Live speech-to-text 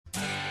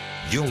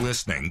You're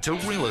listening to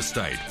Real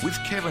Estate with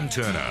Kevin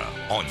Turner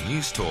on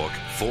News Talk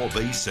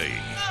 4BC.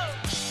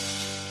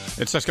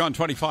 It's just gone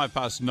 25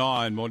 past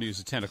 9, more news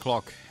at 10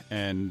 o'clock.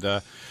 And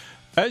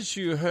as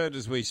you heard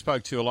as we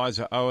spoke to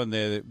Eliza Owen,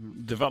 they're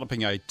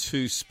developing a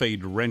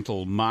two-speed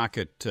rental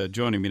market.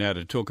 Joining me now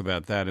to talk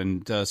about that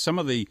and some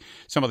of the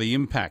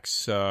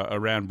impacts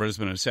around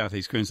Brisbane and South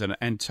East Queensland,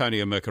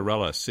 Antonia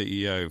Mercarella,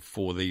 CEO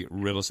for the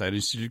Real Estate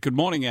Institute. Good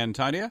morning,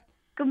 Antonia.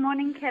 Good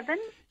morning, Kevin.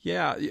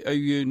 Yeah,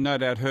 you no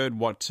doubt heard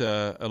what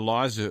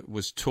Eliza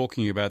was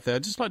talking about there.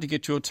 I'd just like to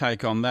get your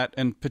take on that,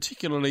 and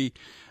particularly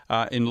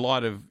in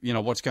light of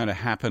what's going to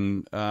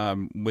happen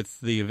with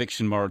the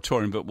eviction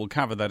moratorium, but we'll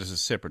cover that as a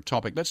separate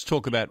topic. Let's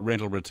talk about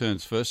rental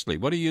returns firstly.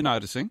 What are you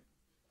noticing?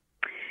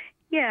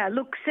 Yeah,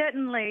 look,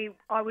 certainly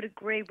I would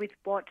agree with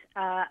what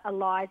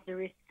Eliza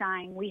is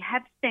saying. We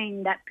have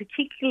seen that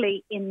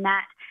particularly in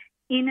that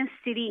inner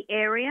city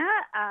area,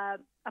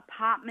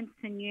 apartments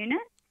and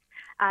units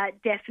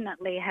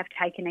definitely have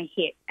taken a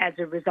hit as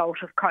a result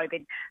of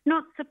COVID.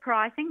 Not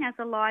surprising, as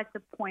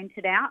Eliza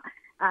pointed out,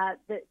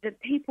 the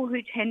people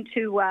who tend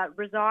to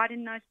reside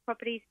in those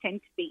properties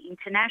tend to be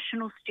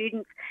international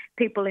students,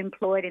 people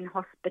employed in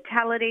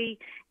hospitality,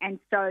 and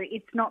so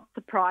it's not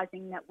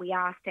surprising that we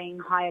are seeing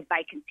higher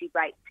vacancy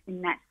rates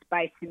in that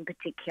space in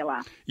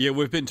particular. Yeah,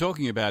 we've been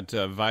talking about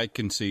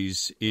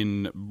vacancies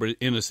in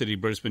inner city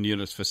Brisbane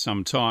units for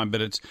some time, but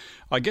it's,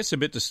 I guess, a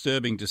bit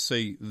disturbing to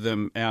see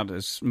them out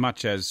as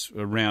much as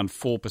around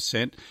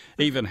 4%.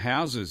 Even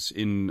houses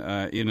in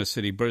inner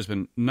city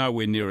Brisbane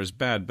nowhere near as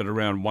bad, but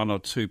around 1 or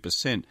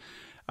 2%.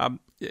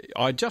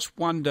 I just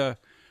wonder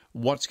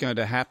what's going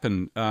to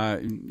happen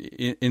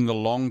in the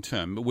long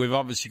term. We've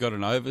obviously got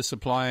an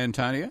oversupply,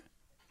 Antonia.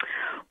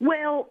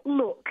 Well,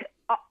 look,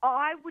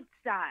 I would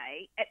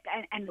say,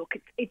 and look,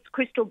 it's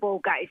crystal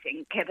ball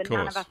gazing, Kevin.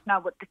 None of us know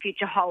what the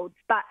future holds.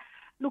 But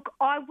look,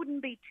 I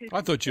wouldn't be too.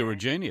 I thought you were a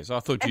genius. I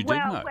thought you did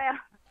know. Well,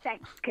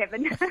 thanks,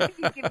 Kevin. You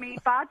give me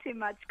far too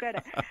much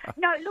credit.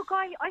 No, look,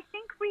 I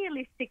think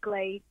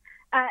realistically,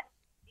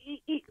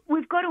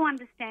 we've got to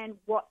understand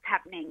what's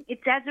happening.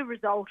 It's as a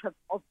result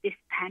of this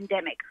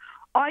pandemic.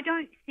 I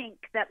don't think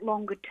that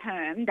longer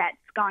term that's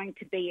going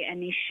to be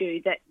an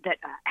issue that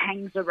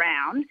hangs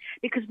around,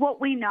 because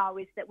what we know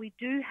is that we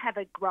do have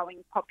a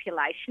growing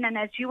population, and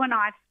as you and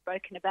I have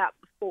spoken about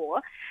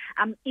before,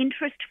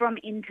 interest from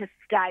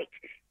interstate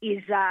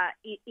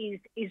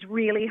is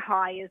really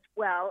high as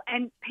well,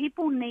 and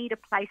people need a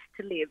place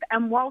to live.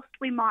 And whilst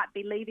we might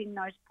be leaving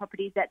those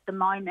properties at the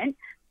moment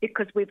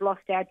because we've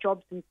lost our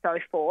jobs and so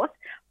forth,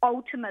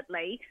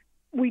 ultimately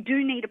we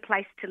do need a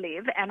place to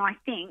live, and I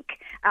think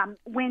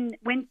when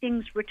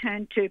things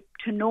return to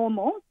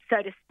normal,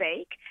 so to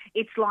speak,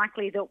 it's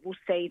likely that we'll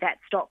see that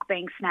stock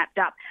being snapped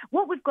up.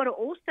 What we've got to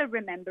also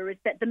remember is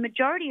that the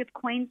majority of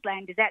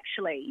Queensland is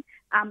actually,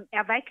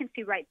 our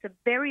vacancy rates are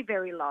very,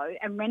 very low,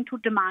 and rental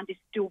demand is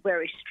still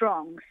very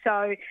strong.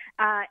 So,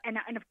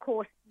 and of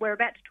course, we're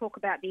about to talk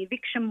about the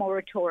eviction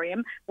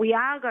moratorium. We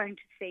are going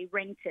to see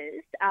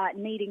renters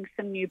needing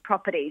some new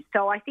properties.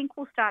 So I think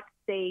we'll start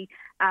to see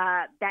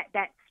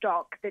that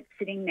stock that's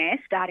sitting there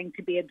starting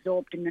to be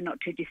absorbed in the not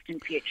too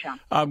distant future.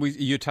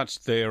 You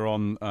touched there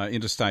on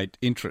interstate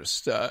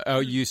interest.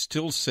 Are you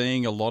still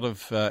seeing a lot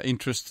of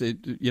interest,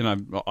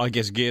 I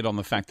guess geared on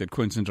the fact that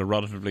Queensland's a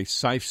relatively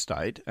safe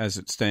state as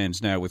it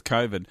stands now with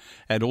COVID,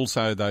 and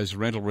also those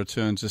rental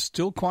returns are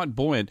still quite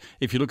buoyant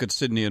if you look at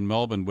Sydney and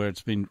Melbourne, where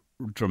it's been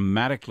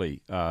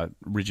dramatically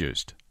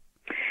reduced?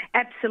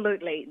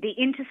 Absolutely. The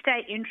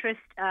interstate interest,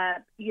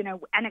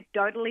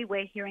 anecdotally,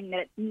 we're hearing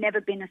that it's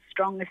never been as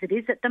strong as it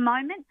is at the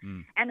moment.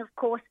 And, of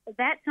course,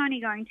 that's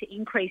only going to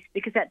increase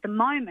because at the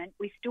moment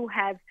we still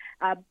have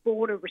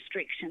border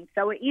restrictions.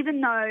 So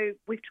even though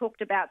we've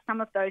talked about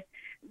some of those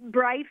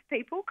brave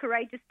people,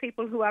 courageous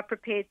people who are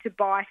prepared to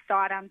buy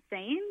sight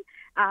unseen,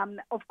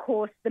 of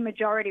course, the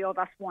majority of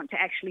us want to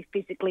actually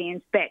physically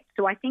inspect.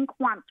 So I think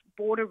once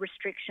border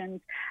restrictions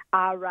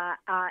are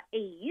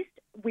eased,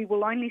 we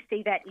will only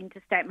see that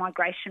interstate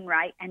migration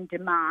rate and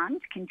demand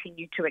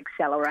continue to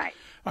accelerate.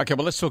 Okay,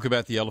 well, let's talk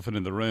about the elephant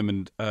in the room.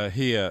 And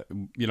here,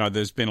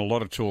 there's been a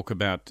lot of talk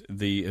about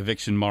the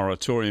eviction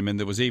moratorium, and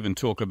there was even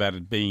talk about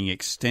it being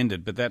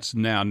extended, but that's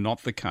now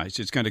not the case.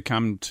 It's going to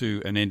come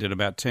to an end in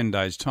about 10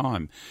 days'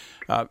 time.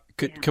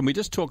 Can we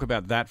just talk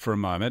about that for a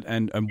moment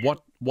and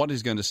what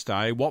is going to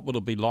stay? What will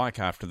it be like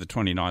after the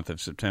 29th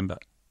of September?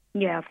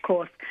 Yeah, of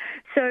course.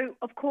 So,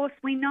 of course,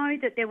 we know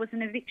that there was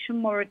an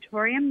eviction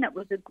moratorium that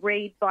was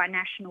agreed by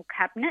National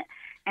Cabinet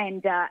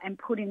and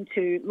put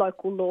into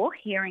local law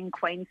here in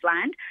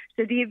Queensland.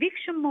 So the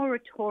eviction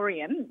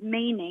moratorium,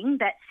 meaning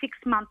that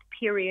 6-month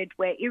period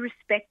where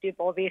irrespective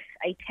of if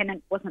a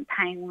tenant wasn't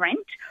paying rent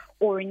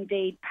or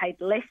indeed paid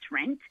less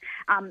rent,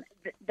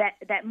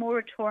 that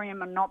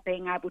moratorium on not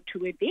being able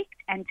to evict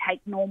and take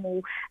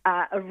normal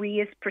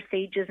arrears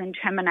procedures and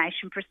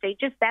termination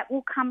procedures, that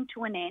will come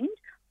to an end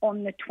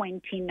on the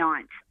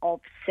 29th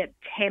of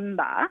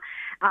September.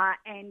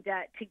 And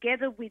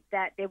together with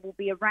that, there will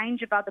be a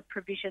range of other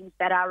provisions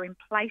that are in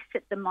place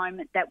at the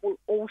moment that will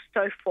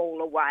also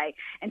fall away.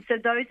 And so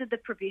those are the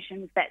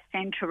provisions that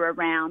centre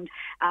around,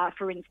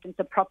 for instance,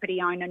 a property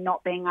owner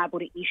not being able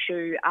to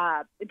issue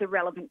the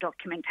relevant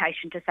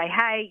documentation to say,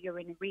 hey, you're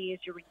in arrears,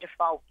 you're in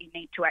default, you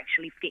need to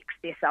actually fix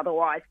this,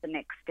 otherwise the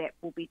next step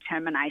will be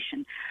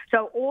termination.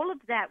 So all of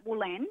that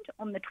will end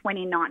on the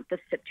 29th of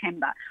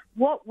September.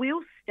 What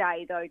will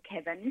stay, though,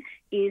 Kevin,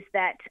 is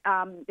that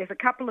there's a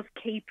couple of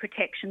key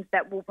protections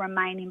that will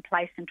remain in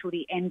place until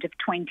the end of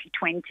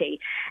 2020.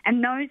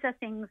 And those are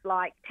things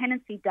like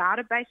tenancy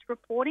database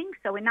reporting.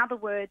 So in other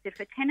words, if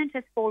a tenant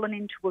has fallen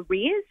into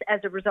arrears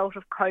as a result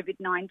of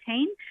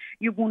COVID-19,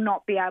 you will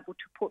not be able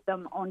to put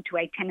them onto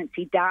a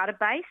tenancy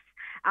database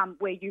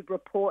where you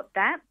report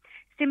that.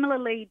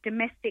 Similarly,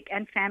 domestic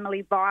and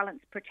family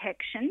violence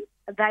protections,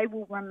 they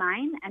will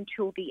remain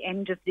until the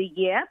end of the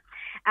year.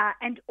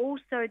 And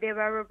also there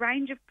are a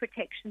range of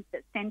protections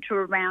that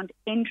centre around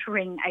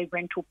entering a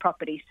rental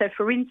property. So,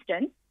 for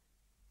instance,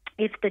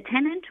 if the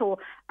tenant or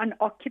an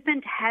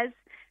occupant has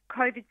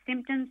COVID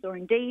symptoms or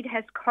indeed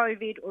has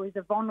COVID or is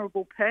a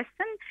vulnerable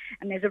person,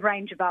 and there's a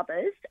range of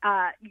others,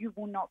 you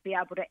will not be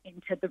able to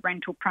enter the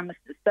rental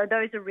premises. So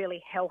those are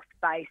really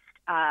health-based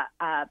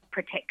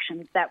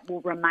protections that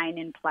will remain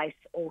in place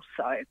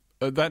also.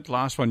 That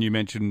last one you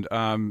mentioned,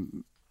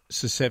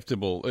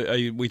 susceptible,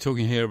 are we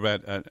talking here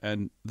about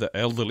the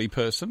elderly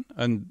person?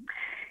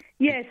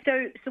 Yeah,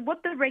 so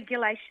what the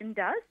regulation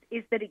does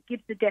is that it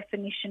gives a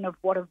definition of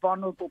what a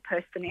vulnerable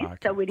person is. Okay.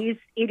 So it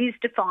is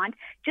defined.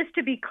 Just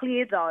to be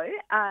clear, though,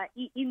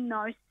 in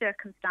those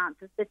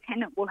circumstances, the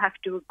tenant will have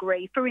to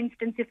agree. For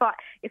instance,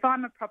 if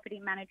I'm a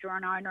property manager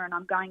and owner and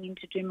I'm going in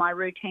to do my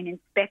routine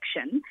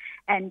inspection,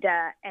 and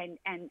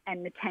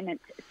the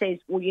tenant says,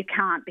 well, you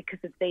can't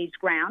because of these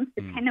grounds,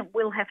 the tenant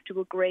will have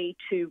to agree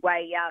to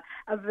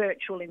a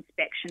virtual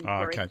inspection,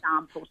 for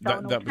example.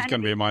 So that was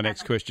going to be my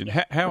next question.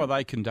 Yeah. How are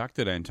they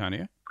conducted, Antonia?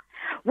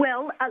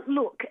 Well,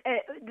 look,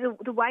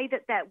 the way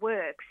that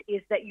works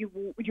is that you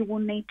will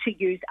need to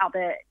use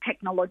other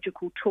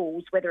technological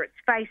tools, whether it's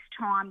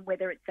FaceTime,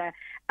 whether it's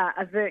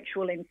a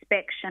virtual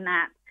inspection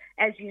app.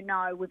 As you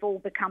know, we've all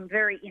become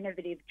very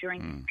innovative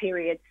during this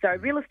period. So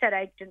real estate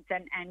agents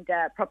and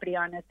property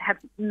owners have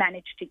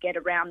managed to get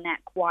around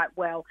that quite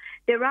well.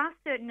 There are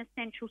certain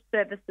essential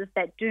services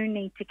that do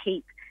need to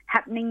keep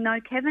happening, though,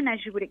 Kevin,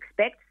 as you would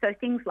expect. So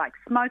things like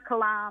smoke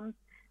alarms,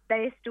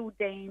 they are still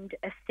deemed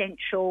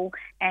essential,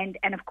 and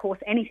of course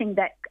anything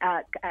that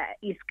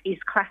is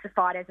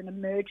classified as an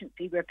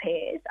emergency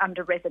repairs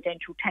under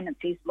residential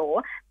tenancies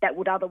law that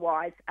would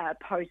otherwise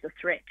pose a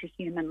threat to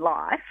human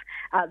life,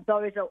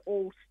 those are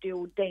all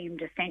still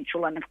deemed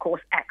essential, and of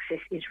course access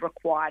is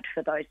required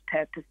for those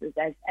purposes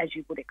as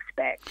you would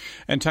expect.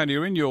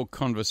 Antonia, in your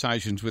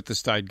conversations with the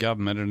state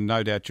government, and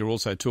no doubt you're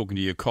also talking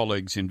to your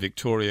colleagues in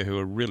Victoria who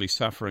are really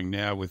suffering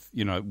now with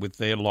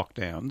their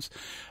lockdowns,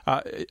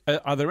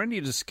 are there any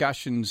discussions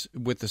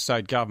with the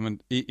state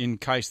government in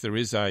case there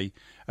is a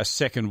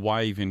second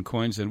wave in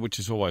Queensland, which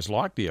is always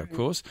likely, of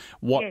course,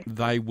 what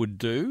they would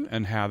do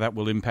and how that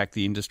will impact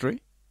the industry?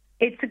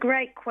 It's a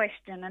great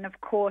question, and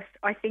of course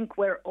I think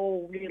we're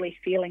all really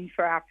feeling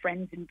for our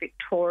friends in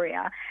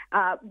Victoria.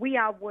 We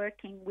are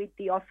working with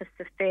the Office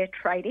of Fair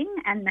Trading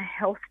and the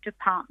Health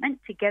Department,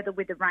 together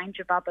with a range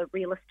of other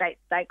real estate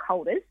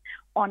stakeholders,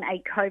 on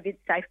a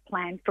COVID-safe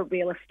plan for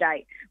real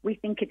estate. We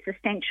think it's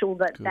essential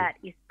that that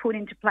is put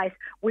into place.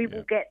 We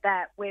will get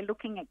that. We're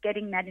looking at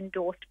getting that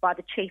endorsed by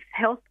the Chief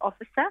Health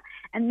Officer,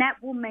 and that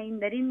will mean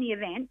that in the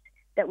event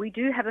that we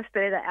do have a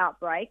further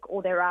outbreak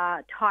or there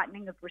are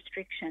tightening of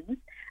restrictions,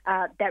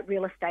 that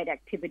real estate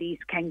activities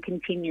can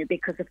continue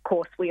because, of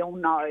course, we all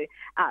know,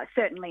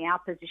 certainly our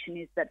position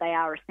is that they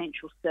are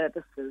essential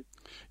services.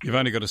 You've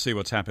only got to see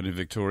what's happened in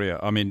Victoria.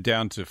 I mean,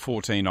 down to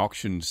 14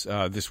 auctions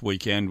this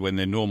weekend when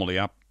they're normally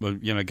up,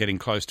 getting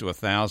close to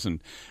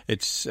 1,000.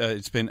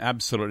 It's been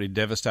absolutely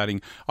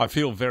devastating. I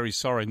feel very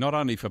sorry, not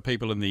only for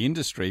people in the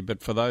industry,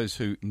 but for those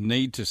who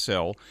need to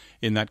sell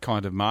in that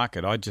kind of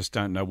market. I just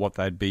don't know what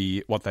they'd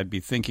be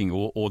thinking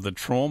or the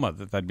trauma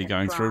that they'd be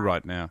going through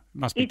right now. It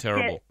must be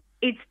terrible.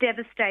 It's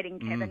devastating,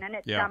 Kevin, and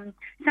it's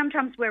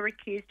sometimes we're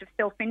accused of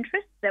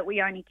self-interest, that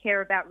we only care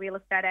about real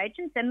estate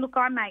agents. And look,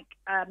 I make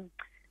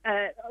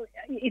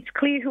it's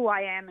clear who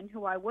I am and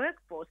who I work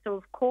for. So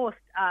of course,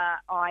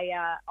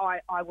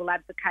 I will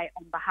advocate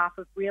on behalf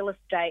of real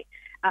estate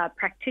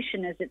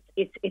practitioners.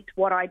 It's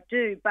what I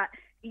do, but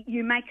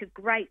you make a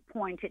great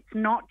point. It's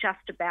not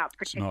just about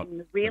protecting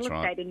the real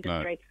estate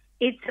industry. No.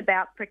 It's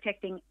about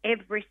protecting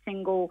every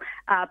single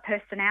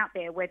person out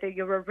there, whether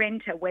you're a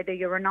renter, whether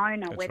you're an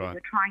owner, whether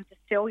you're trying to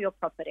sell your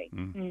property.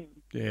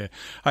 Yeah.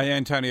 Hey,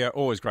 Antonia,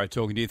 always great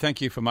talking to you. Thank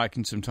you for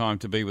making some time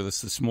to be with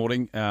us this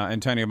morning.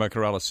 Antonia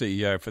Mocarella,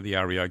 CEO for the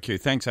REOQ.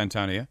 Thanks,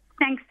 Antonia.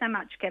 Thanks so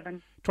much,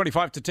 Kevin.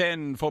 25 to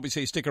 10,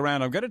 4BC, stick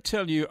around. I'm going to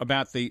tell you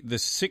about the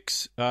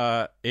 6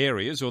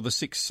 areas or the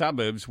 6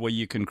 suburbs where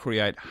you can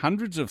create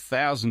hundreds of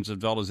thousands of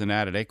dollars in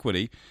added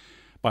equity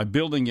by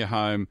building your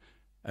home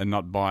and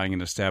not buying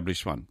an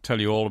established one. Tell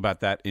you all about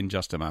that in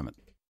just a moment.